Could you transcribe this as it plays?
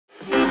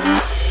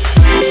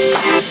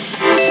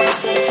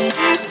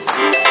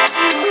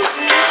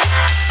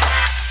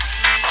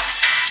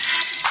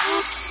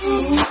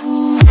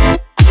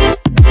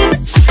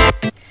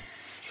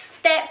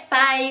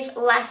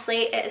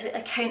lastly, it is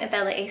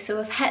accountability. So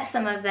we've hit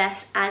some of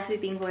this as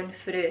we've been going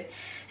through.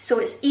 So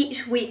it's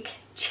each week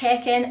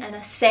checking and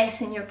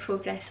assessing your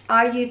progress.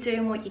 Are you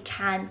doing what you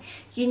can?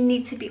 You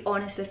need to be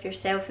honest with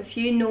yourself. If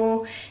you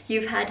know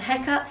you've had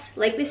hiccups,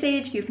 like we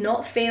said, you've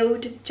not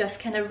failed, just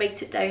kind of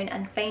write it down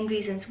and find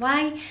reasons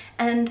why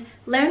and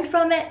learn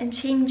from it and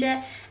change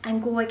it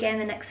and go again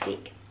the next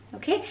week.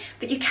 Okay?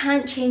 But you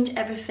can't change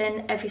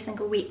everything every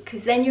single week,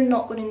 because then you're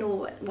not going to know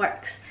what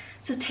works.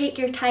 So take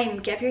your time,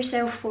 give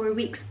yourself 4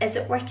 weeks. Is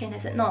it working?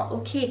 Is it not?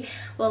 Okay,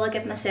 well, I'll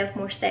give myself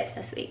more steps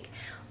this week.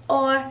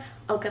 Or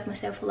I'll give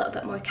myself a little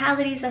bit more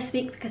calories this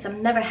week because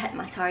I'm never hitting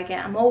my target,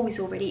 I'm always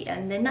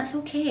overeating. Then that's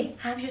okay.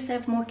 Have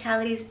yourself more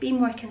calories, be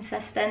more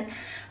consistent,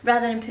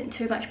 rather than putting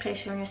too much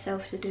pressure on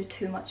yourself to do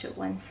too much at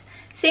once.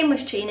 Same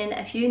with training.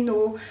 If you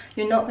know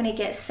you're not going to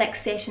get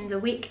 6 sessions a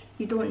week,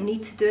 you don't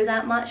need to do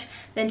that much,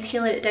 then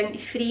tailor it down to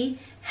 3,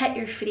 hit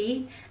your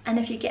 3, and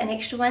if you get an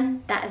extra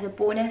one, that is a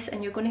bonus,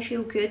 and you're going to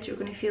feel good, you're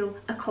going to feel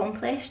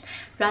accomplished,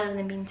 rather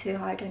than being too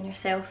hard on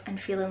yourself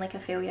and feeling like a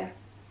failure.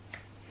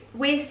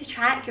 Ways to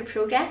track your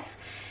progress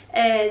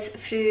is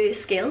through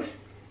scales.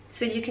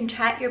 So you can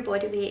track your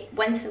body weight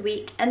once a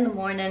week in the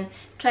morning,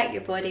 track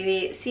your body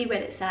weight, see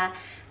where it's at,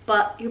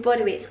 but your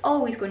body weight's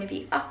always going to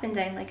be up and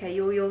down like a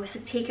yo-yo, so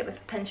take it with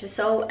a pinch of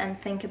salt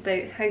and think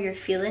about how you're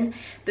feeling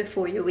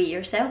before you weigh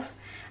yourself.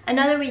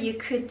 Another way you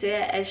could do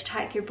it is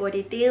track your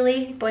body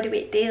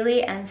weight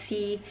daily, and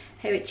see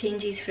how it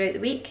changes throughout the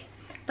week.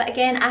 But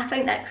again, I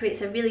think that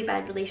creates a really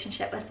bad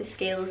relationship with the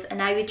scales,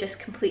 and I would just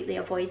completely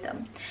avoid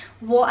them.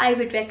 What I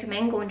would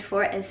recommend going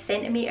for is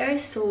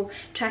centimetres, so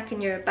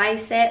tracking your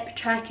bicep,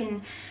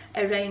 tracking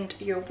around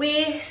your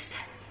waist,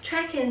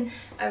 tracking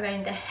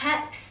around the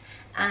hips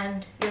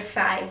and your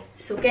thigh.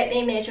 So get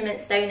the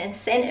measurements down in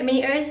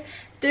centimetres,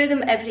 do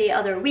them every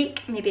other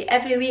week, maybe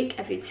every week,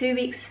 every 2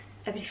 weeks,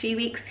 every 3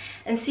 weeks,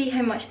 and see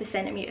how much the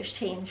centimetres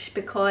change,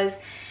 because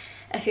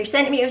if your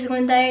centimetres are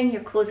going down,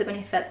 your clothes are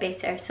going to fit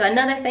better. So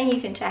another thing you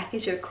can track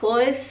is your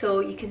clothes, so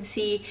you can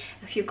see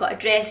if you've got a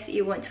dress that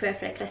you want to wear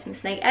for a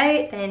Christmas night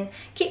out, then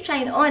keep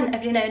trying it on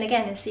every now and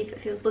again and see if it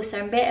feels looser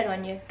and better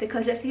on you,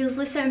 because if it feels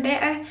looser and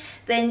better,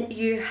 then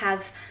you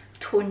have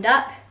toned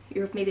up,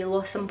 you've maybe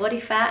lost some body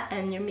fat,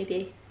 and you're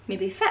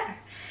maybe fitter.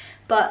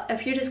 But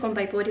if you're just going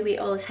by body weight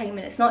all the time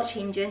and it's not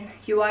changing,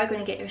 you are going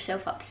to get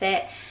yourself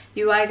upset,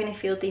 you are going to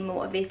feel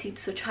demotivated.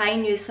 So try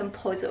and use some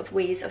positive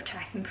ways of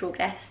tracking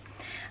progress.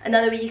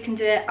 Another way you can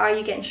do it, are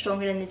you getting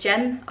stronger in the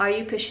gym? Are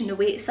you pushing the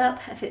weights up?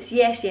 If it's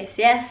yes, yes,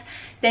 yes,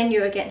 then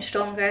you are getting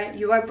stronger,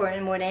 you are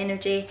burning more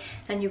energy,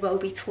 and you will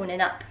be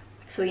toning up.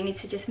 So you need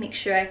to just make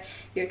sure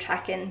you're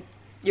tracking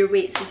your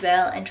weights as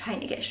well and trying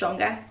to get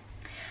stronger.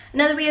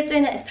 Another way of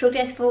doing it is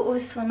progress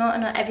photos. So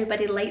not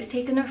everybody likes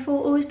taking their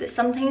photos, but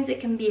sometimes it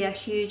can be a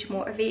huge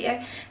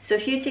motivator. So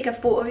if you take a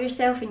photo of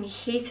yourself and you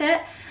hate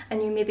it,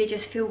 and you maybe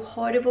just feel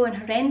horrible and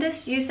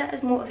horrendous, use that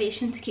as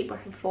motivation to keep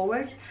working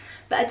forward.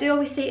 But I do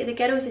always say to the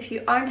girls, if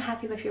you aren't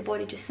happy with your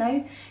body just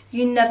now,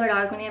 you never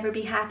are going to ever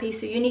be happy.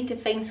 So you need to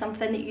find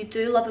something that you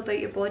do love about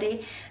your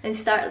body and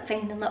start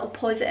finding little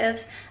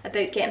positives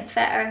about getting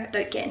fitter,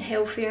 about getting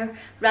healthier,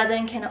 rather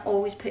than kind of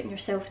always putting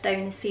yourself down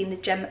and seeing the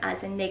gym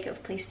as a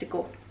negative place to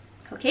go.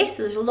 Okay,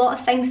 so there's a lot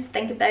of things to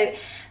think about,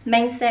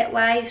 mindset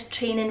wise,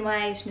 training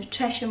wise,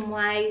 nutrition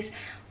wise,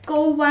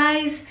 goal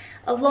wise,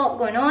 a lot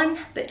going on,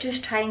 but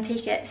just try and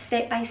take it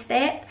step by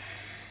step.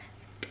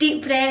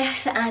 Deep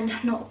breaths and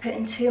not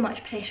putting too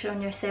much pressure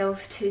on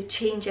yourself to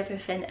change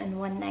everything in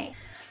one night.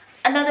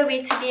 Another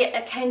way to be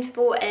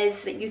accountable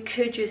is that you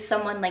could use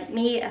someone like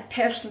me, a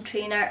personal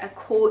trainer, a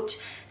coach,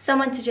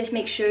 someone to just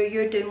make sure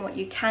you're doing what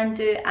you can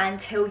do and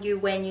tell you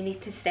when you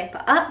need to step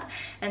it up,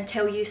 and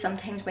tell you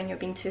sometimes when you're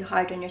being too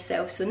hard on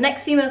yourself. So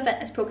next Female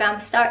Fitness Programme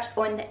starts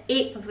on the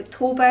 8th of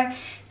October,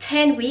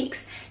 10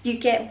 weeks. You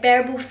get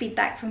verbal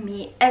feedback from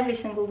me every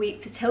single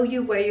week to tell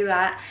you where you're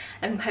at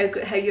and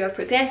how you are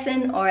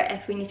progressing, or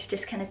if we need to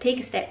just kind of take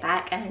a step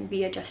back and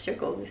readjust your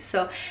goals.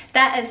 So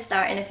that is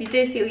starting. If you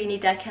do feel you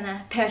need a kind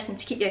of person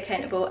to keep you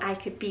accountable, I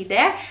could be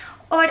there,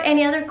 or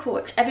any other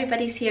coach.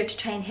 Everybody's here to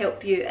try and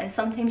help you, and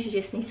sometimes you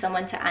just need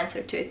someone to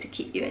answer to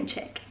keep you in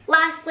check.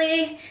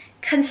 Lastly,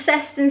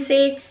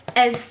 consistency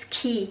is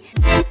key.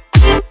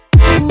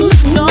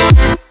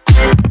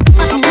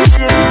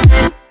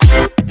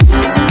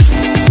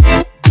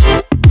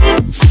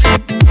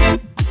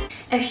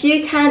 If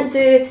you can't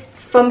do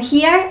from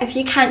here, if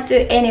you can't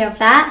do any of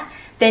that,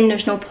 then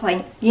there's no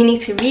point. You need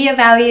to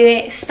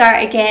reevaluate,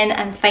 start again,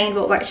 and find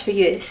what works for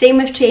you. Same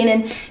with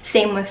training,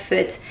 same with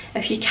food.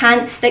 If you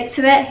can't stick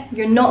to it,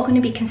 you're not going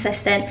to be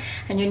consistent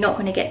and you're not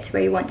going to get to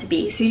where you want to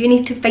be. So you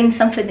need to find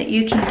something that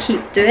you can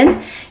keep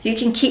doing. You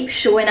can keep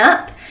showing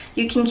up.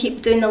 You can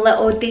keep doing the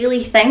little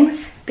daily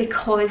things,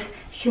 because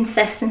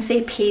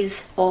consistency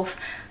pays off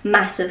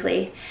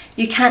massively.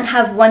 You can't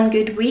have one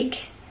good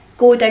week,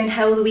 go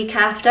downhill the week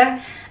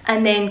after,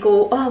 and then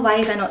go, oh, why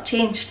have I not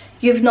changed?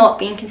 You've not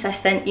been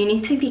consistent. You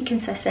need to be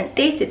consistent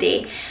day to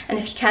day, and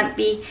if you can't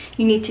be,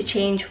 you need to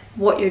change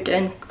what you're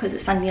doing, because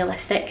it's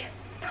unrealistic.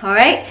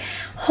 Alright,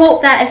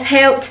 hope that has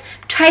helped.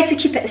 Try to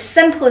keep it as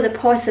simple as I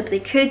possibly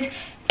could.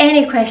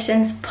 any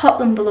questions, pop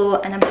them below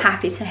and I'm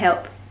happy to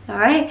help.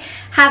 Alright,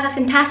 have a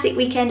fantastic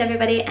weekend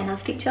everybody, and I'll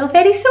speak to you all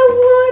very soon.